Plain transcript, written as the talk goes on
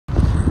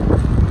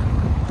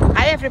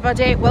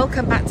everybody,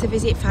 welcome back to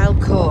Visit FYLDE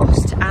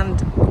Coast,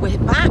 and we're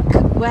back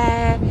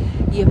where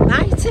you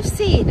might have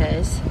seen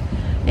us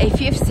if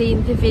you've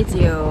seen the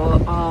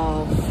video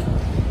of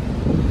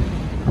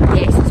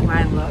Yates'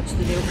 Wine Lodge,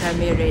 the new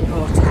Premier Inn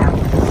Hotel.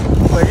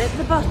 We're at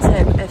the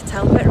bottom of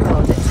Talbot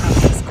Road at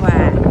Talbot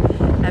Square,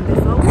 and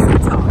before we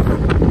set off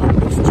on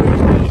this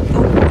journey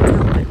up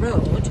Talbot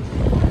Road,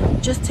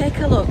 just take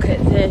a look at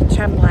the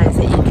tram lines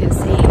that you can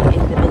see in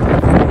the middle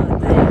of the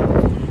road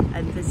there,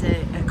 and there's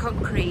a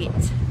concrete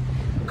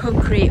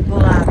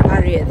bollard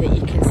barrier that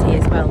you can see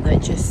as well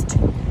that just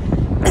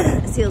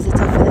seals it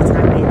off for the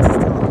time being to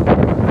stop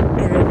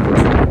errant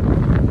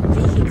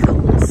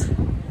vehicles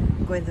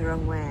going the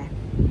wrong way.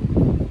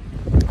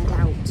 I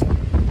doubt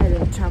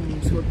errant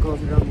trams would go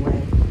the wrong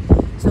way.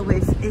 So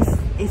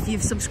if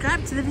you've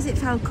subscribed to the Visit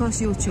FYLDE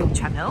Coast YouTube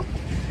channel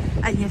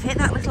and you've hit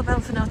that little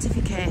bell for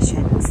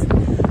notifications,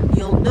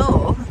 you'll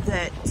know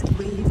that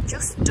we've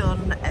just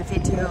done a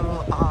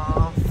video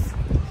of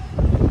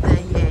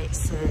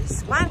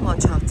Yates' Wine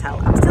Lodge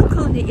Hotel. I'm still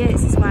calling it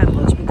Yates' Wine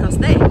Lodge because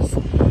this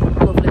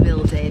lovely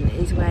building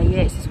is where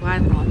Yates'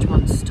 Wine Lodge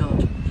once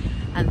stood,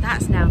 and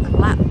that's now the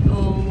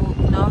Blackpool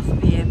North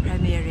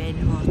Premier Inn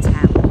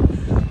Hotel,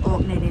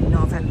 opening in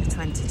November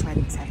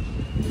 2020.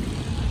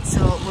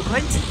 So we're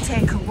going to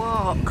take a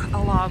walk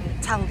along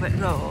Talbot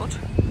Road,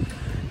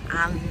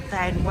 and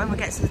then when we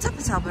get to the top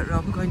of Talbot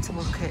Road we're going to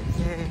look at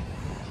the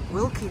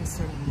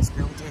Wilkinsons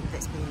building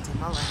that's been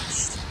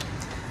demolished.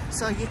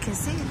 So you can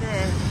see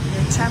the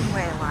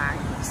tramway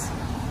lines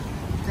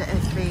that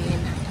have been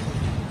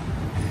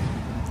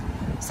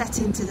set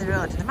into the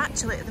road, and I'm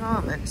actually at the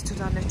moment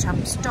stood on a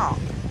tram stop,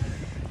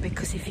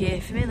 because if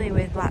you're familiar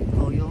with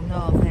Blackpool you'll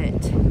know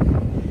that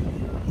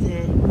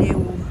the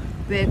new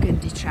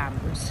burgundy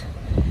trams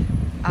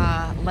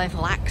are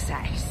level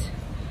access.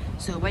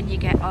 So when you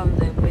get on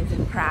them with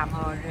a pram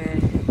or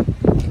a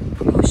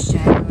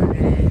pushchair or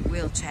a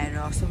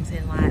wheelchair or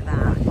something like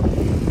that,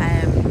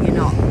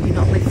 you're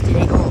not lifting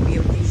it up,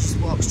 you just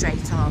walk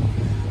straight on.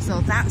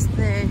 So that's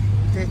the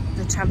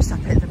tram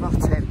stop at the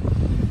bottom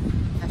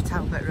of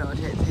Talbot Road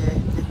at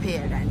the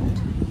pier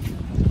end.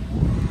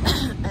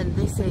 And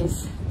this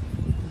is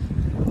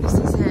a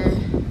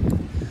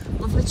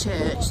lovely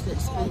church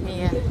that's been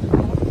here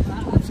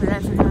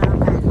forever and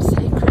amen,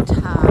 Sacred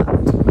Heart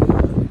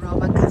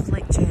Roman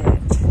Catholic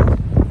Church.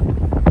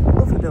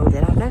 Lovely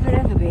building, I've never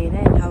ever been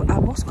in. I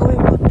must go in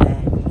one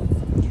day.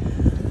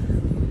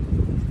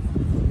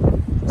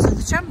 So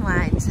the tram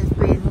lines have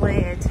been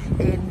laid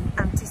in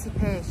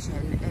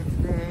anticipation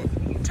of the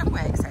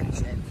tramway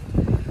extension,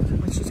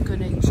 which is going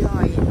to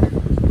join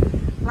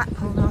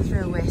Blackpool North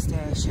railway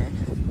station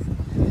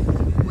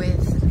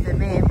with the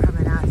main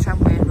promenade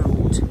tramway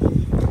route.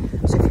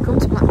 So if you come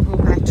to Blackpool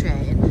by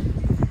train,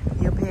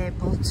 you'll be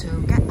able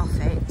to get off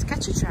it,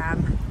 catch a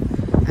tram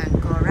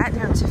and go right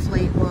down to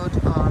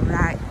Fleetwood or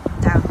right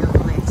down the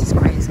other lane to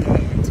Squares Gate.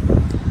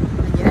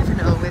 And you never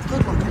know, with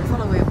good luck and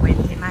following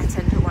wind, it might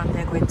end up one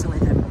day going to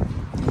Layton,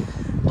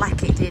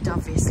 like it did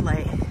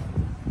obviously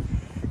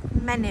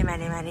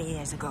many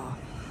years ago.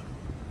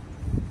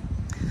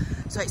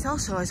 So it's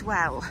also as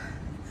well,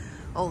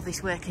 all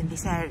this work in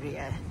this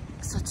area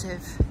sort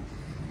of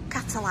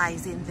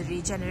catalysing the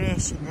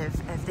regeneration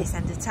of this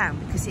end of town,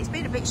 because it's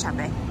been a bit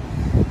shabby.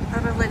 You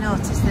probably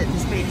noticed that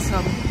there's been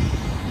some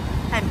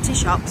empty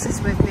shops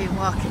as we've been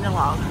walking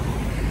along.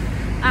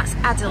 That's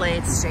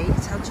Adelaide Street.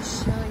 I'll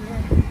just show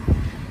you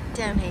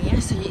down here.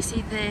 So you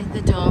see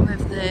the dome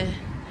of the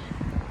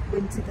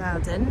Winter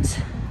Gardens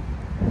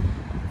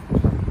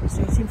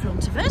straight in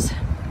front of us.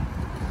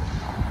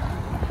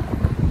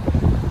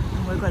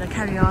 And we're going to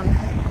carry on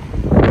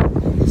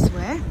this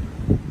way.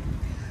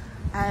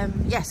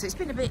 Yeah, so it's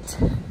been a bit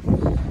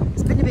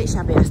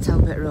shabby as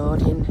Talbot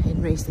Road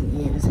in recent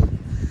years,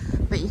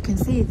 but you can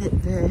see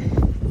that the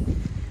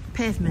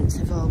pavements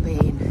have all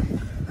been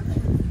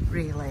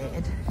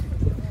relaid,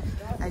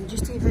 and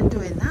just even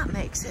doing that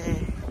makes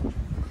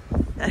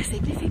a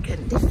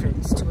significant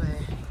difference to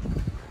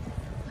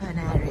an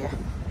area.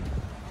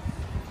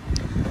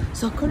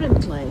 So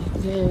currently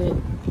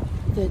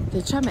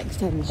the tram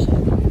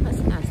extension, that's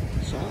a nice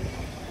little shop.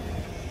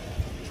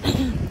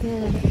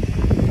 The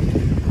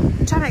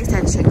tram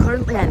extension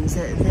currently ends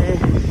at the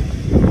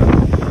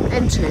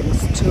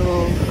entrance to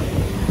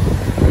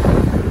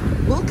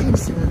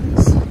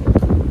Wilkinsons.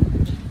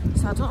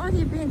 So I don't know whether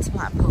you've been to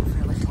Blackpool for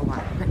a little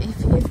while, but if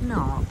you've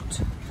not,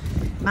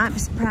 you might be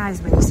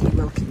surprised when you see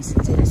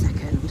Wilkinsons in a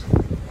second,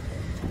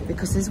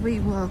 because as we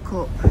walk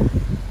up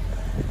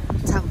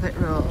Talbot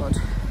Road,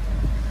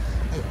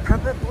 it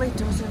probably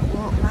doesn't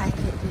look like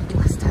it did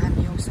last time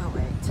you saw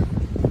it.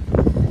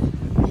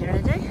 You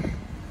ready?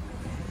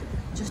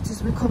 Just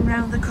as we come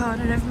round the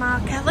corner of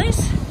Mark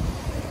Ellis.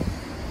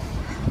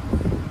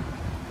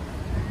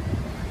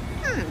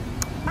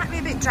 Might be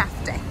a bit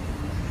drafty. I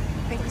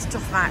think the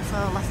stuff might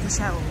fall off the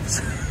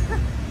shelves.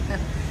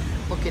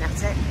 Looking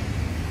at it.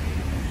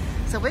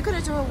 So we're going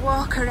to do a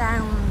walk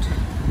around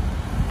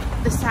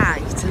the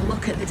site and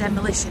look at the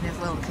demolition of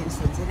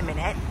Wilkinsons in a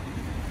minute.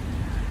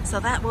 So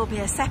that will be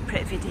a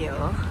separate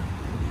video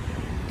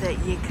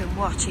that you can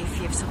watch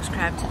if you've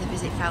subscribed to the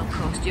Visit FYLDE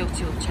Coast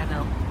YouTube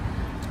channel.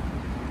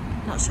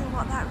 Not sure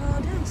what that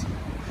road is.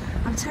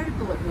 I'm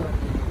terrible at road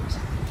names.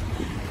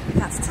 In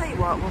fact, I'll tell you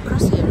what, we'll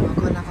cross here and we'll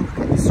go and have a look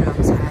at this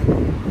road sign.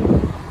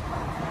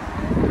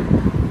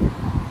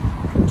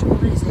 The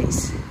trouble is,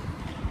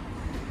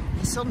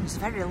 the sun's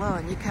very low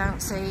and you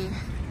can't see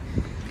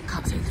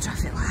the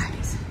traffic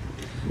lights.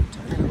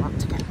 Don't really want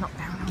to get knocked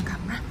down on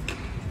camera.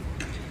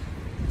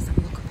 Let's have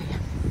a look up here.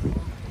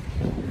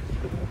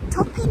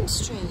 Topping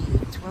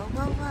Street. Well,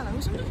 I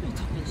was wondering where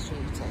Topping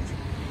Street is.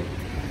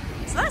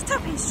 So that's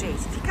Topping Street.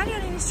 If you carry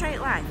on in a straight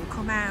line, you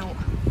come out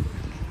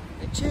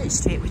at Church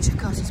Street, which of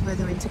course is where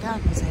the Winter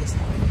Gardens is.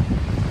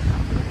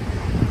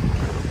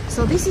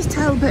 So this is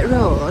Talbot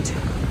Road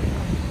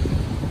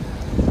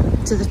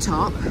to the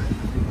top,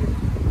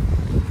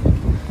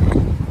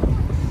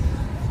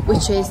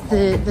 which is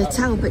the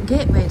Talbot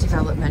Gateway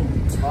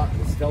development,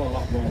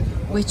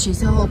 which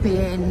is all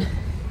being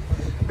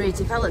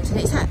redeveloped, and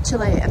it's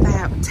actually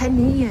about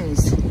 10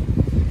 years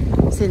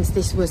since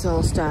this was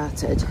all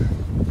started.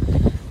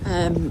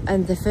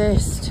 And the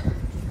first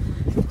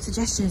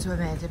suggestions were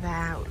made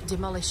about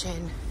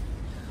demolishing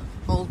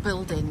old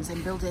buildings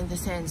and building the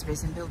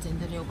Sainsbury's and building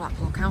the new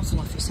Blackpool Council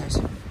offices.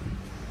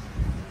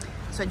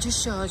 So it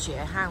just shows you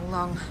how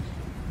long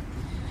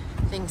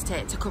things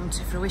take to come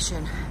to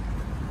fruition.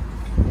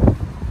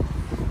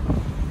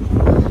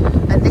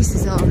 And this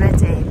has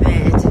already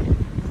made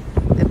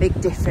a big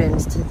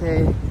difference to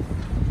the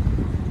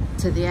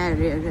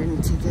area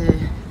and to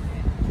the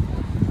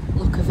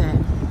look of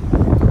it.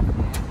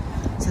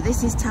 So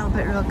this is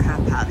Talbot Road car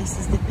park. This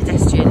is the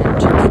pedestrian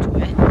entrance to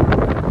it.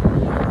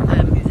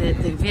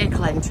 The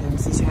vehicle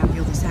entrance is around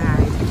the other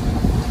side.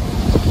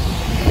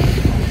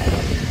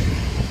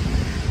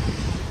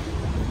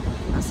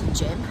 That's a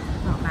gym,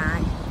 not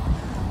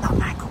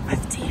my cup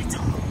of tea at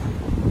all.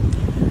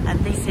 And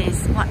this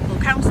is Blackpool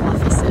Council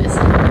officers,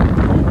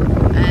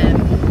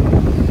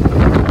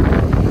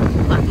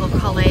 Blackpool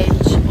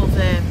College,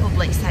 other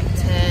public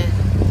sector,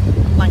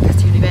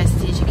 Lancaster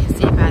University, as you can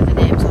see by the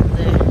names on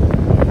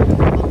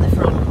the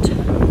front.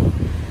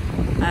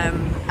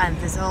 And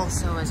there's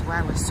also as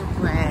well a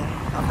subway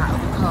on that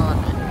other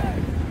corner,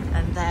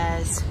 and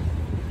there's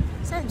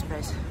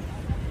Sainsbury's.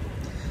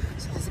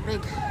 So there's a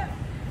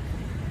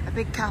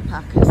big car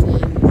park at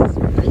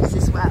Sainsbury's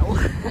as well,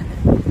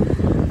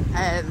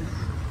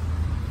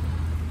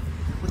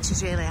 which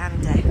is really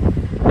handy.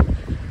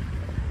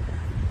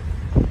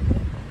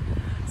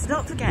 So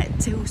don't forget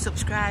to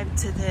subscribe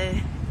to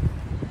the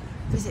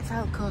Visit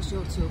FYLDE Coast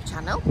YouTube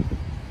channel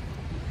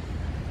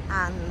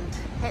and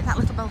hit that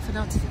little bell for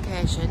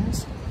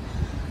notifications.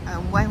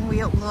 And when we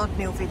upload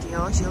new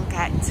videos, you'll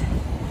get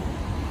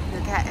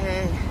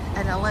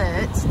an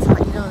alert to let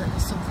you know that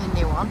there's something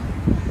new on.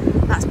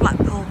 That's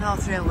Blackpool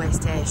North railway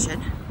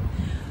station.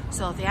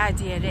 So the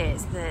idea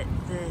is that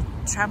the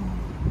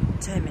tram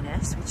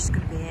terminus, which is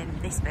going to be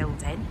in this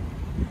building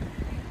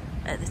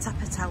at the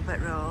top of Talbot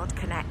Road,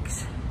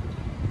 connects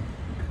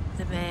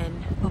the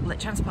main public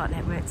transport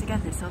network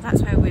together. So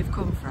that's where we've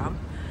come from,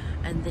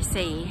 and the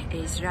sea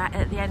is right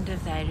at the end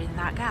of there in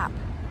that gap.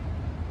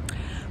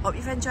 Hope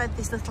you've enjoyed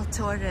this little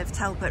tour of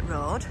Talbot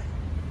Road,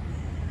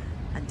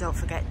 and don't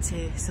forget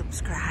to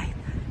subscribe,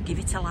 give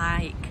it a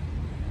like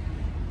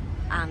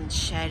and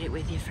share it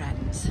with your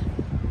friends.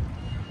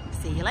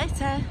 See you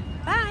later,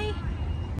 bye!